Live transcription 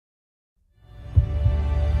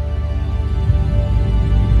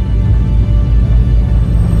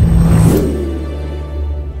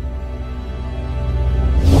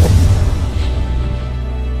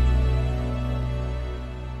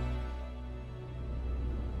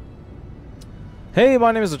Hey,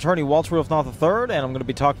 my name is Attorney Walter Rudolph Hnot III, and I'm going to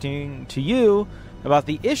be talking to you about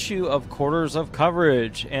the issue of quarters of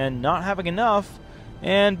coverage and not having enough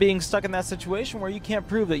and being stuck in that situation where you can't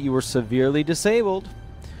prove that you were severely disabled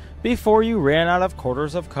before you ran out of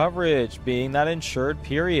quarters of coverage, being that insured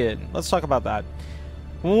period. Let's talk about that.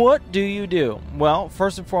 What do you do? Well,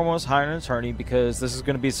 first and foremost, hire an attorney, because this is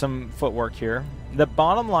going to be some footwork here. The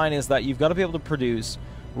bottom line is that you've got to be able to produce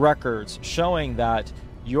records showing that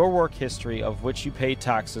your work history of which you paid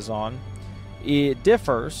taxes on, it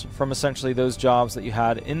differs from essentially those jobs that you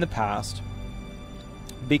had in the past,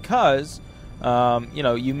 because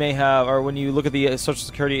you may have, or when you look at the Social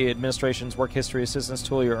Security Administration's work history assistance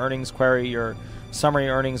tool, your earnings query, your summary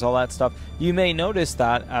earnings, all that stuff, you may notice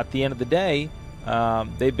that at the end of the day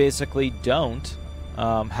they basically don't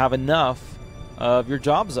have enough of your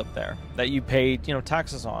jobs up there that you paid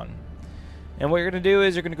taxes on. And what you're going to do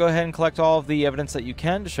is you're going to go ahead and collect all of the evidence that you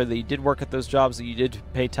can to show that you did work at those jobs, that you did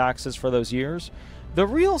pay taxes for those years. The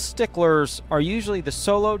real sticklers are usually the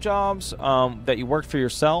solo jobs that you worked for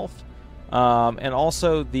yourself, and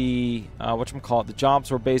also the the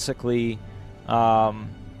jobs where basically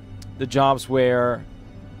the jobs where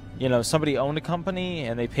somebody owned a company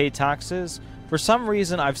and they paid taxes. For some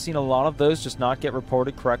reason, I've seen a lot of those just not get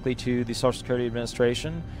reported correctly to the Social Security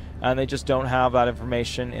Administration, and they just don't have that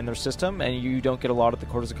information in their system, and you don't get a lot of the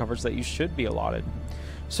quarters of coverage that you should be allotted.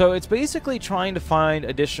 So it's basically trying to find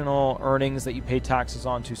additional earnings that you pay taxes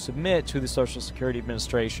on to submit to the Social Security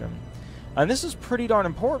Administration. And this is pretty darn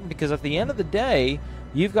important, because at the end of the day,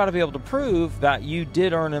 you've got to be able to prove that you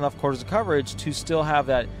did earn enough quarters of coverage to still have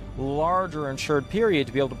that larger insured period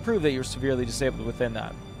to be able to prove that you're severely disabled within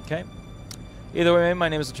that. Okay? Either way, my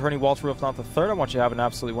name is Attorney Walter Rudolph Hnot III. I want you to have an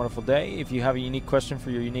absolutely wonderful day. If you have a unique question for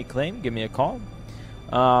your unique claim, give me a call.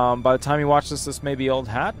 By the time you watch this may be old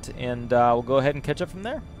hat, and we'll go ahead and catch up from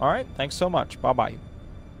there. All right, thanks so much. Bye-bye.